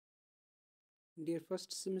Dear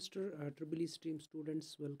first semester EEE stream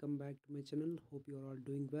students, welcome back to my channel. Hope you are all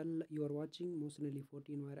doing well. You are watching Mohsin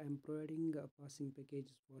 14, where I am providing passing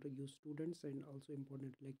packages for you students and also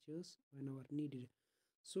important lectures whenever needed.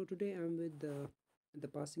 So today I am with the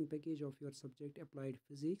passing package of your subject Applied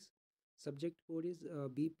Physics. Subject code is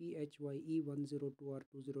BPHYE102 or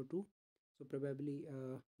 202. So probably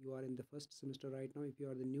you are in the first semester right now. If you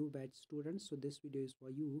are the new batch students, so this video is for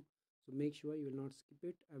you. So make sure you will not skip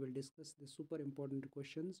it. I will discuss the super important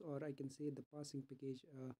questions, or I can say the passing package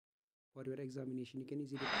for your examination. You can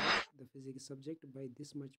easily pass the physics subject by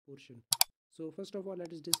this much portion. So first of all,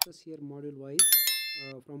 let us discuss here module wise.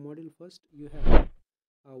 From module first, you have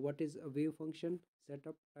what is a wave function,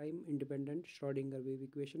 setup, time independent Schrodinger wave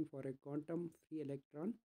equation for a quantum free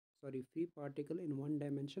particle in one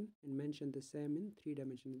dimension, and mention the same in three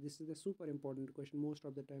dimensions. This is the super important question. Most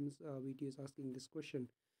of the times VT is asking this question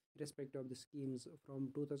respect of the schemes from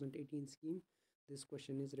 2018 scheme. This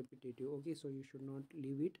question is repetitive, okay, so you should not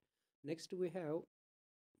leave it. Next we have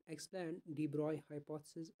explain de Broglie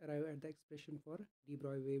hypothesis, arrive at the expression for de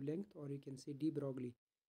Broglie wavelength, or you can say de Broglie,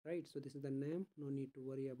 right? So this is the name, no need to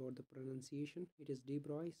worry about the pronunciation. It is de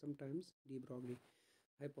Broglie, sometimes de Broglie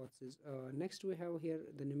hypothesis. Next we have here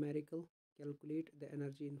the numerical, calculate the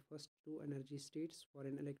energy in first two energy states for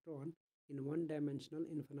an electron in one dimensional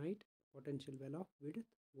infinite potential well of width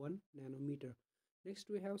 1 nanometer. Next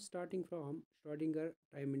we have starting from Schrodinger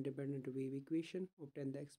time independent wave equation,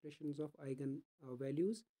 obtain the expressions of eigen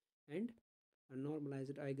values and a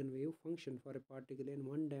normalized eigenwave function for a particle in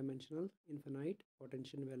one dimensional infinite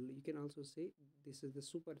potential well. You can also say this is the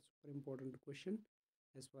super important question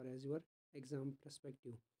as far as your exam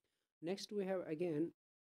perspective. Next we have again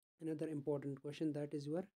another important question, that is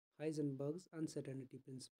your Heisenberg's uncertainty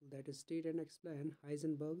principle. That is state and explain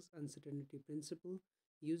Heisenberg's uncertainty principle.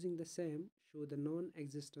 Using the same, show the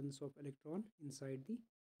non-existence of electron inside the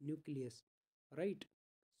nucleus, right?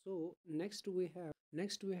 So next we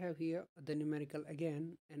have here the numerical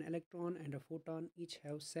again. An electron and a photon each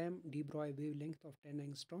have same de Broglie wavelength of 10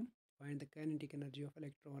 angstrom. Find the kinetic energy of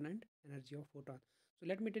electron and energy of photon. So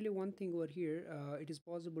let me tell you one thing over here. It is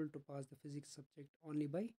possible to pass the physics subject only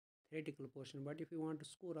by theoretical portion, but if you want to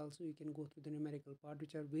score also, you can go through the numerical part,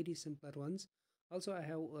 which are very simpler ones. Also I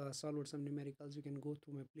have solved some numericals. You can go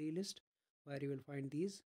through my playlist where you will find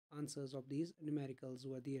these answers of these numericals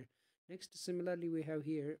over there. Next, similarly we have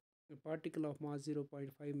here a particle of mass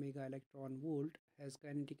 0.5 mega electron volt has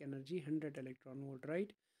kinetic energy 100 electron volt,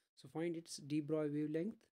 right? So find its de Broglie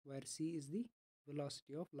wavelength, where c is the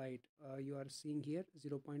velocity of light. You are seeing here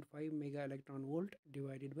 0.5 mega electron volt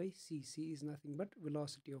divided by c. C is nothing but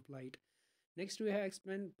velocity of light. Next we have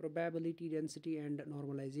explained probability density and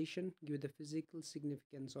normalization, give the physical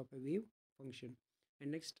significance of a wave function.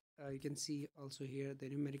 And next you can see also here the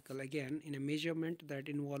numerical again in a measurement that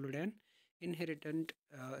involved an inherent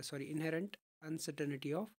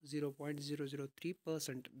uncertainty of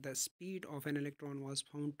 0.003%. The speed of an electron was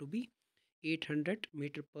found to be 800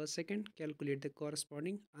 meter per second. Calculate the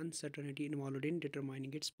corresponding uncertainty involved in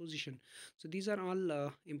determining its position. So these are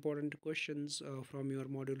all important questions from your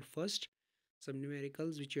module first, some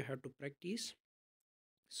numericals which you have to practice.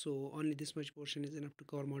 So only this much portion is enough to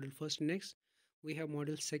cover module first. Next we have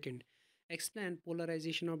module second, explain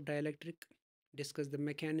polarization of dielectric, discuss the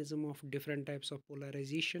mechanism of different types of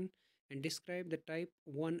polarization, and describe the type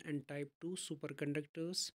 1 and type 2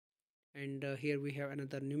 superconductors. And here we have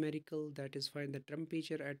another numerical, that is find the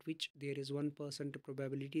temperature at which there is 1%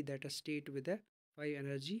 probability that a state with a 5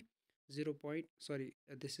 energy this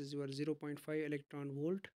is your 0.5 electron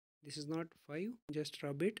volt. This is not 5, just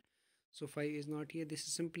rub it. So 5 is not here. This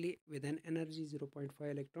is simply with an energy 0.5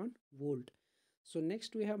 electron volt. So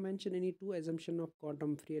next we have mentioned any two assumption of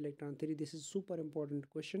quantum free electron theory. This is super important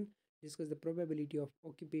question. Discuss the probability of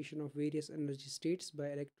occupation of various energy states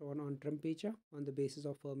by electron on temperature on the basis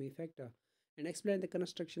of Fermi factor, and explain the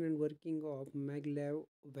construction and working of maglev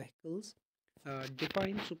vehicles.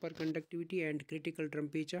 Define superconductivity and critical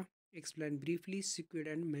temperature. Explain briefly sequid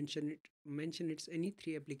and mention its any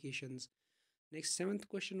three applications. Next, seventh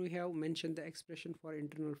question, we have mentioned the expression for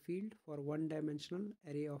internal field for one-dimensional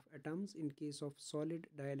array of atoms in case of solid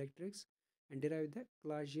dielectrics, and derive the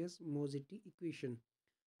Clausius-Mosity equation.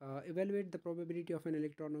 Evaluate the probability of an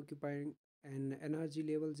electron occupying an energy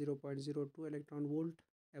level 0.02 electron volt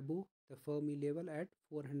above the Fermi level at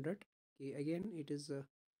 400 K. Again, it is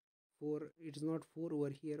 4. It is not 4 over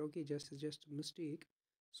here. Okay, just mistake.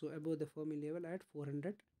 So above the Fermi level at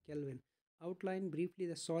 400 Kelvin. Outline briefly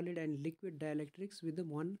the solid and liquid dielectrics with the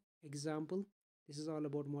one example. This is all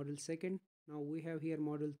about module second. Now we have here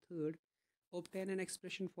module third, Obtain an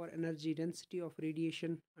expression for energy density of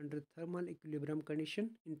radiation under thermal equilibrium condition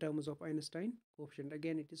in terms of Einstein coefficient.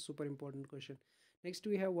 Again, it is super important question. Next,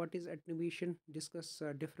 we have what is attenuation. Discuss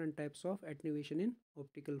different types of attenuation in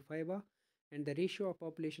optical fiber, and the ratio of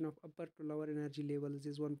population of upper to lower energy levels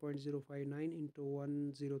is 1.059 into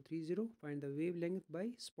 1030. Find the wavelength by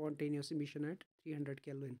spontaneous emission at 300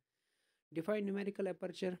 Kelvin. Define numerical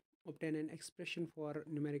aperture. Obtain an expression for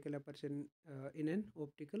numerical aperture in an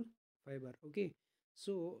optical fiber. Okay,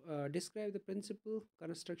 so describe the principle,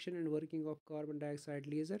 construction and working of carbon dioxide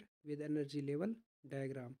laser with energy level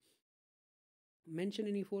diagram. Mention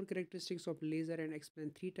any four characteristics of laser and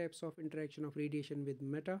explain three types of interaction of radiation with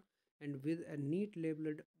matter, and with a neat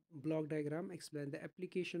labeled block diagram explain the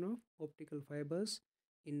application of optical fibers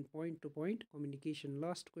in point to point communication.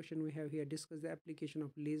 Last question we have here, discuss the application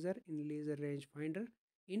of laser in laser range finder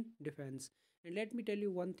in defense. And let me tell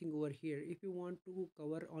you one thing over here, if you want to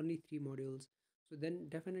cover only 3 modules, so then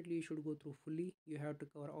definitely you should go through fully. You have to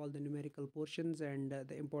cover all the numerical portions and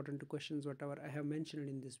the important questions whatever I have mentioned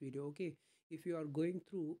in this video. Okay, if you are going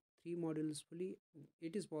through 3 modules fully,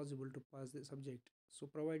 it is possible to pass the subject. So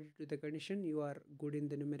provided to the condition you are good in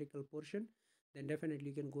the numerical portion, then definitely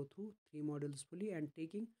you can go through 3 modules fully and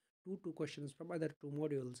taking two questions from other 2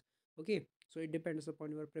 modules. Okay, so it depends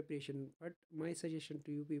upon your preparation, but my suggestion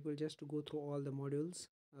to you people, just to go through all the modules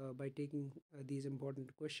by taking these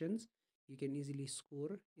important questions, you can easily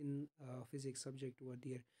score in physics subject over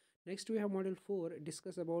there. Next we have model 4,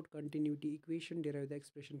 discuss about continuity equation, derive the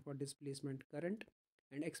expression for displacement current,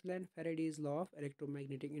 and explain Faraday's law of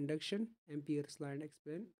electromagnetic induction, Ampere's law, and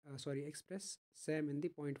express SAM in the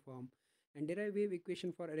point form, and derive wave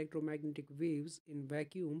equation for electromagnetic waves in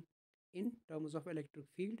vacuum in terms of electric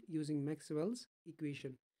field using Maxwell's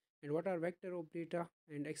equation, and what are vector operator,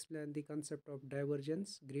 and explain the concept of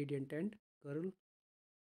divergence, gradient and curl.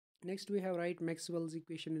 Next we have write Maxwell's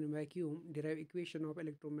equation in vacuum, derive equation of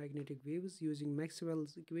electromagnetic waves using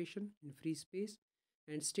Maxwell's equation in free space,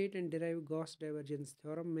 and state and derive Gauss divergence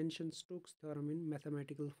theorem, mention Stokes theorem in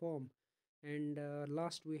mathematical form. And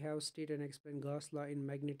last we have state and explain Gauss law in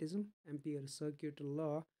magnetism, Ampere's circuital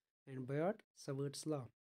law, and Biot-Savart's law.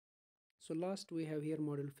 So last we have here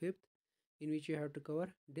model 5th, in which you have to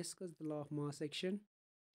cover discuss the law of mass action,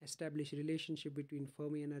 establish relationship between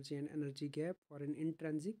Fermi energy and energy gap for an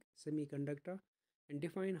intrinsic semiconductor, and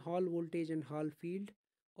define Hall voltage and Hall field,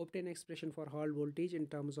 obtain expression for Hall voltage in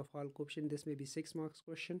terms of Hall coefficient. This may be 6 marks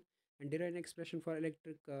question, and derive an expression for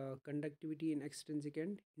electric conductivity in extrinsic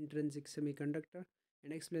and intrinsic semiconductor,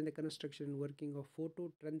 and explain the construction and working of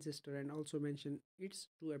photo transistor, and also mention its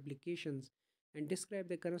 2 applications, and describe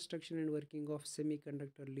the construction and working of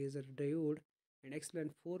semiconductor laser diode, and explain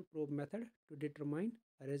 4 probe method to determine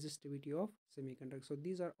resistivity of semiconductor. So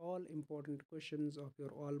these are all important questions of your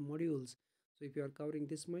all modules. So if you are covering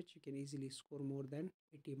this much, you can easily score more than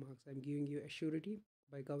 80 marks. I'm giving you a surety,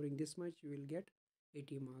 by covering this much you will get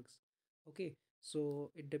 80 marks. Okay,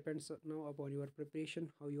 so it depends now upon your preparation,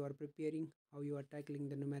 how you are preparing, how you are tackling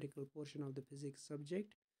the numerical portion of the physics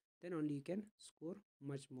subject, then only you can score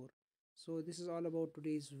much more. So this is all about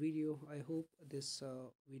today's video. I hope this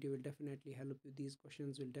video will definitely help you. These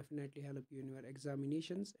questions will definitely help you in your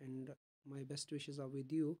examinations, and my best wishes are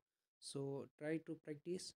with you. So try to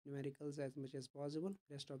practice numericals as much as possible.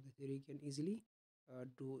 Rest of the theory can easily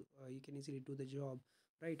you can easily do the job,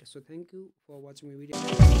 right? So thank you for watching my video.